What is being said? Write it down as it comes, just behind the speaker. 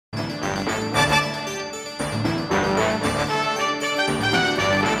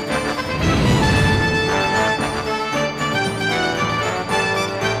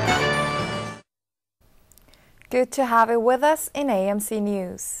Good to have it with us in AMC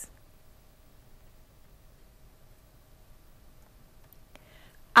News.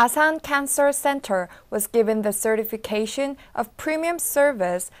 Asan Cancer Center was given the certification of premium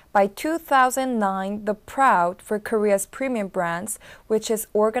service by 2009 The Proud for Korea's Premium Brands, which is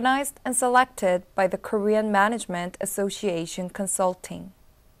organized and selected by the Korean Management Association Consulting.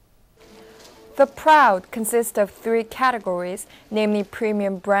 The Proud consists of 3 categories, namely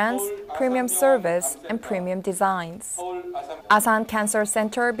Premium Brands, Premium Service, and Premium Designs. Asan Cancer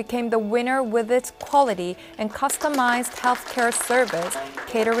Center became the winner with its quality and customized healthcare service,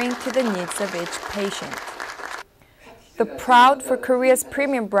 catering to the needs of each patient. The Proud for Korea's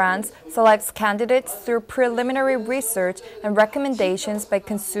Premium Brands selects candidates through preliminary research and recommendations by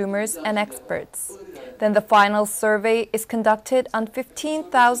consumers and experts. Then the final survey is conducted on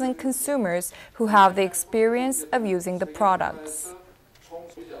 15,000 consumers who have the experience of using the products.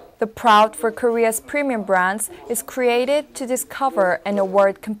 The Proud for Korea's Premium Brands is created to discover and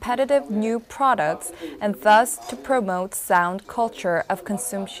award competitive new products and thus to promote sound culture of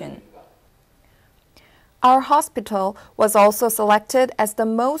consumption. Our hospital was also selected as the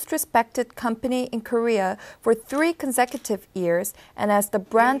most respected company in Korea for 3 consecutive years and as the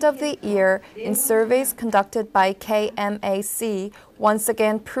brand of the year in surveys conducted by KMAC, once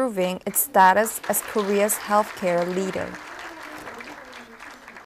again proving its status as Korea's healthcare leader.